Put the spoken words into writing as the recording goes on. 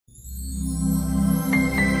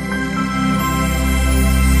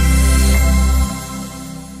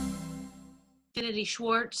Kennedy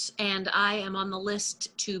Schwartz, and I am on the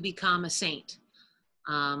list to become a saint,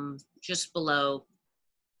 just below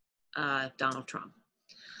Donald Trump.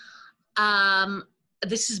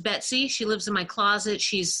 This is Betsy. She lives in my closet.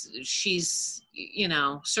 She's you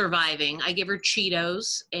know, surviving. I give her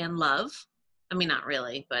Cheetos and love. I mean, not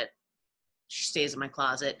really, but she stays in my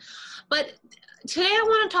closet. But today I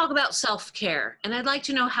want to talk about self-care, and I'd like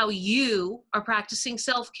to know how you are practicing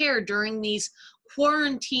self-care during these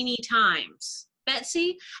quarantine times.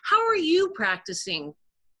 Betsy, how are you practicing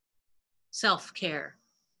self-care?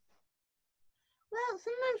 Well,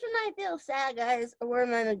 sometimes when I feel sad, guys, I wear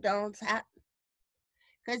my McDonald's hat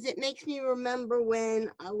because it makes me remember when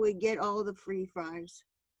I would get all the free fries.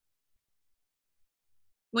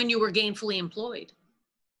 When you were gainfully employed?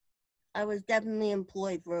 I was definitely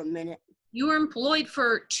employed for a minute. You were employed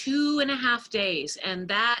for 2.5 days, and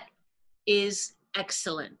that is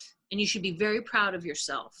excellent. And you should be very proud of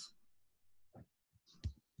yourself.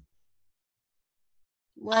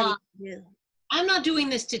 What do you do? I'm not doing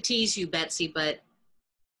this to tease you, Betsy, but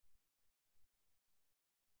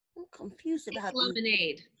I'm confused about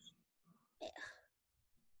lemonade.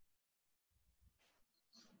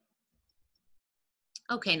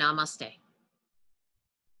 Okay, namaste.